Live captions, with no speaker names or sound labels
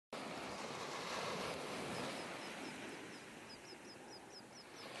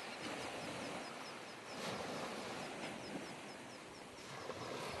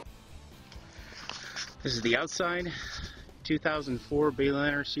This is the outside 2004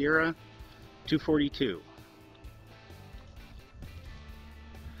 Bayliner Ciera 242.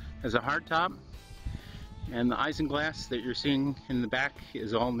 Has a hardtop, and the isinglass that you're seeing in the back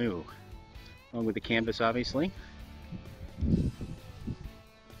is all new, along with the canvas, obviously.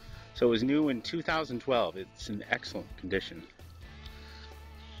 So it was new in 2012. It's in excellent condition.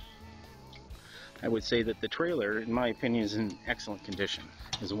 I would say that the trailer, in my opinion, is in excellent condition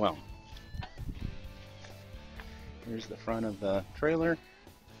as well. Here's the front of the trailer.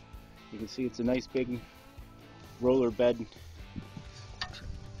 You can see it's a nice big roller bed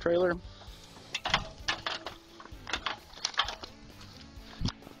trailer.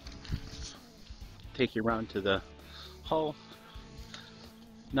 Take you around to the hull.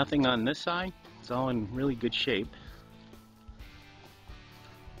 Nothing on this side. It's all in really good shape.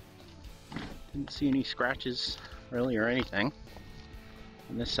 Didn't see any scratches really or anything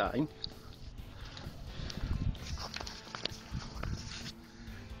on this side.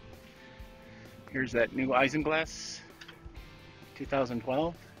 Here's that new isinglass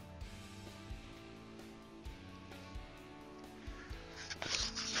 2012.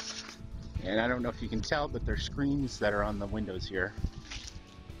 And I don't know if you can tell, but there's screens that are on the windows here.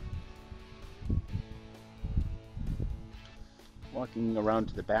 Walking around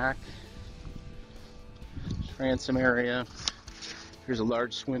to the back. Transom area. Here's a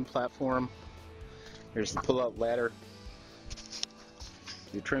large swim platform. Here's the pull-out ladder.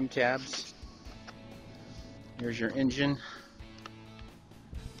 Your trim tabs. Here's your engine.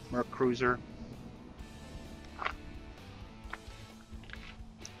 Mark Cruiser.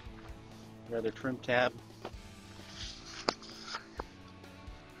 Your other trim tab.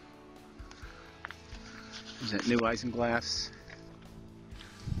 There's that new isinglass.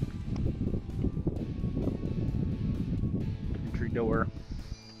 Entry door.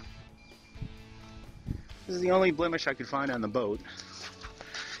 This is the only blemish I could find on the boat.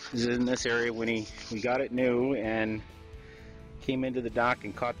 This is in this area when we got it new and came into the dock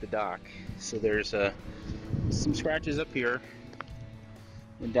and caught the dock. So there's some scratches up here.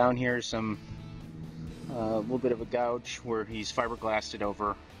 And down here some a little bit of a gouge where he's fiberglassed it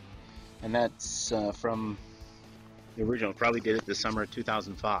over, and that's from the original. Probably did it this summer of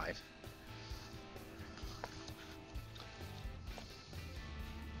 2005.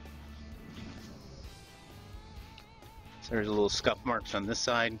 So there's a little scuff marks on this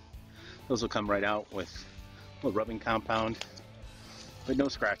side. Those will come right out with a little rubbing compound, but no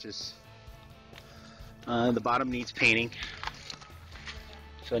scratches. The bottom needs painting.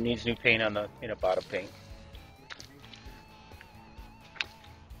 So it needs new paint on the bottom paint.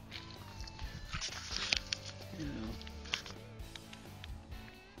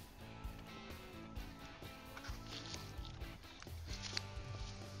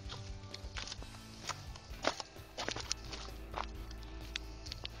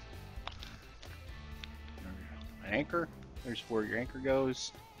 Anchor. There's where your anchor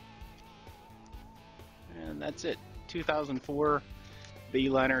goes. And that's it. 2004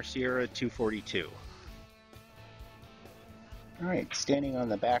 Bayliner Ciera 242. Alright, standing on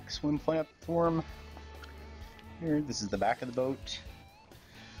the back swim platform. Here, this is the back of the boat.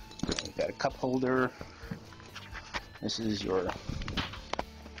 We've got a cup holder. This is your,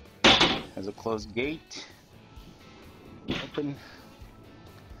 has a closed gate. Open.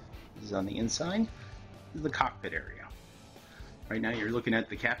 This is on the inside. This is the cockpit area. Right now you're looking at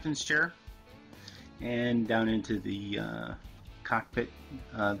the captain's chair and down into the cockpit,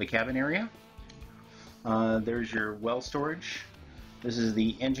 the cabin area. There's your well storage. This is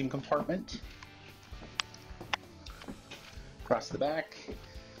the engine compartment. Across the back,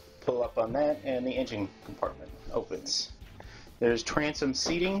 pull up on that, and the engine compartment opens. There's transom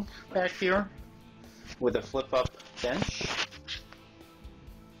seating back here with a flip-up bench.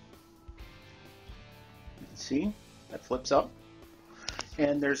 You can see that flips up.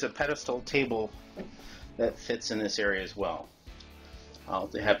 And there's a pedestal table that fits in this area as well. I'll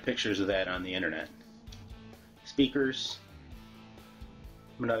have pictures of that on the internet. Speakers,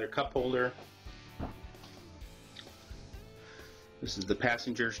 another cup holder. This is the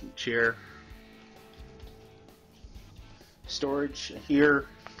passenger chair. Storage here,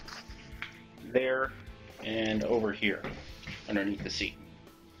 there, and over here underneath the seat.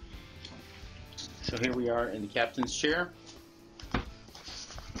 So here we are in the captain's chair.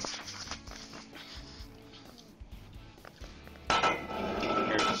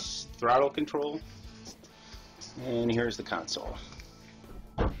 Here's throttle control, and here's the console.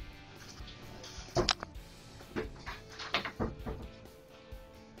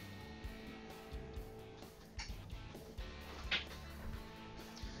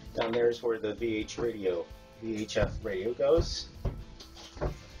 Down there is where the VHF radio goes.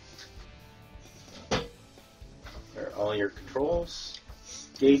 There are all your controls,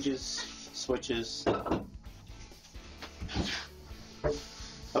 gauges, switches. Up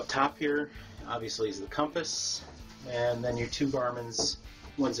top here, obviously, is the compass, and then your two Garmin's.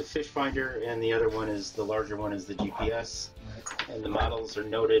 One's a fish finder, and the other one is the larger one is the GPS. And the models are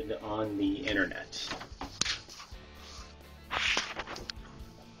noted on the internet.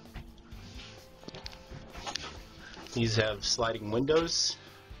 These have sliding windows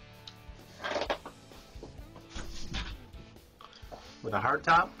with a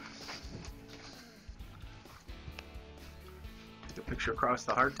hardtop. Take a picture across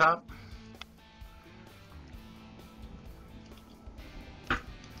the hardtop.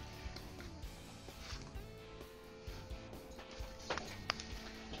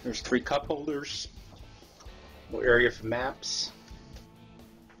 There's 3 cup holders, little area for maps.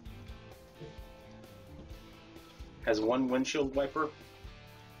 Has 1 windshield wiper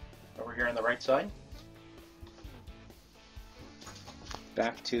over here on the right side.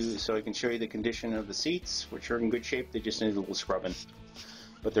 Back to, so I can show you the condition of the seats, which are in good shape. They just need a little scrubbing.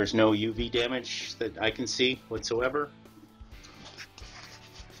 But there's no UV damage that I can see whatsoever.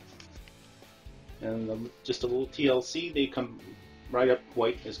 And just a little TLC, they come right up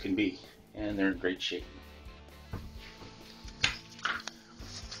white as can be, and they're in great shape.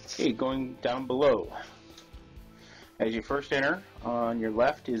 Okay, going down below. As you first enter, on your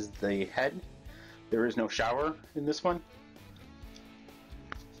left is the head. There is no shower in this one.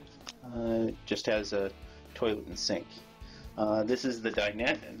 It just has a toilet and sink. This is the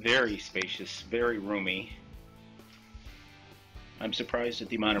dinette, very spacious, very roomy. I'm surprised at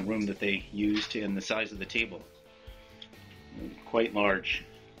the amount of room that they used and the size of the table. Quite large.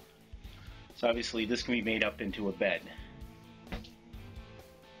 So obviously this can be made up into a bed.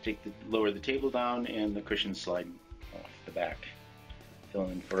 Lower the table down and the cushions slide off the back. Fill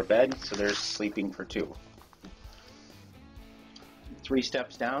in for a bed, so there's sleeping for 2. 3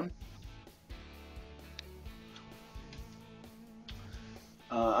 steps down.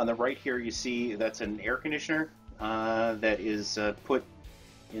 On the right here you see that's an air conditioner that is put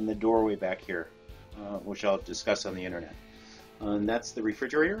in the doorway back here, which I'll discuss on the internet. And that's the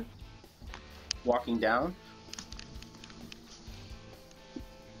refrigerator. Walking down,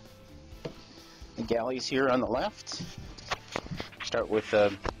 the galleys here on the left. Start with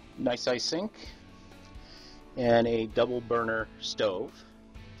a nice size sink and a double burner stove.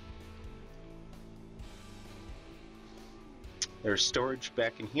 There's storage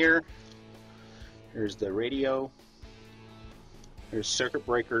back in here. There's the radio. There's circuit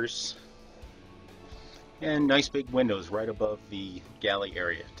breakers. And nice big windows right above the galley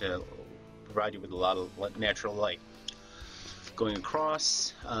area to provide you with a lot of natural light. Going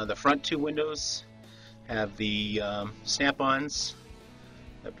across, the front 2 windows have the snap-ons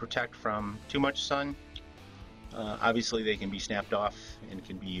that protect from too much sun. Obviously they can be snapped off and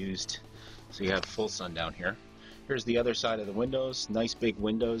can be used so you have full sun down here. Here's the other side of the windows, nice big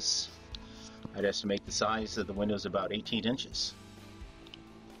windows. I'd estimate the size of the windows about 18 inches.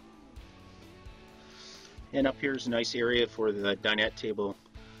 And up here is a nice area for the dinette table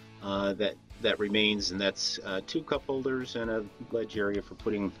that remains, and that's 2 cup holders and a ledge area for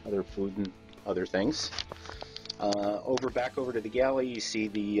putting other food and other things. Back over to the galley, you see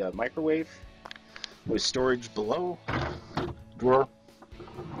the microwave with storage below, drawer,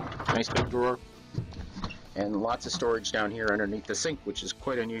 nice big drawer, and lots of storage down here underneath the sink, which is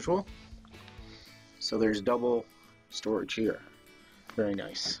quite unusual. So there's double storage here. Very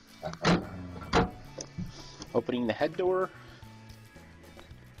nice. Opening the head door.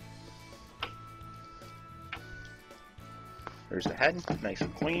 There's the head, nice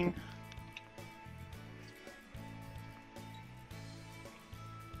and clean.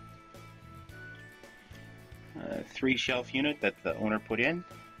 A 3 shelf unit that the owner put in.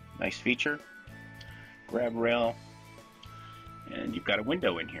 Nice feature. Grab rail. And you've got a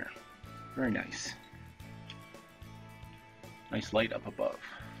window in here. Very nice. Nice light up above.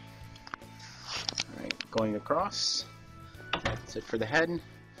 Alright, going across. That's it for the head.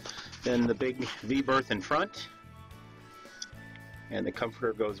 Then the big V berth in front. And the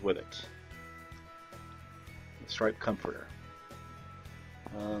comforter goes with it. The striped comforter.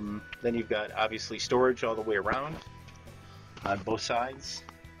 Then you've got obviously storage all the way around on both sides.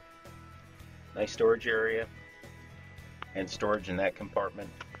 Nice storage area and storage in that compartment.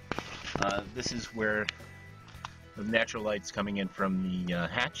 This is where the natural light's coming in from the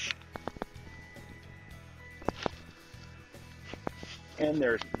hatch. And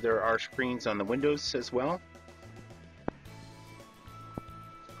there are screens on the windows as well.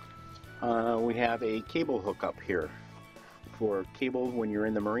 We have a cable hookup here for cable when you're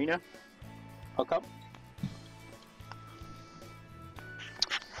in the marina. Hookup.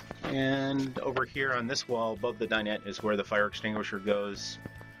 And over here on this wall above the dinette is where the fire extinguisher goes.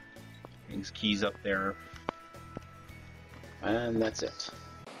 Things keys up there. And that's it.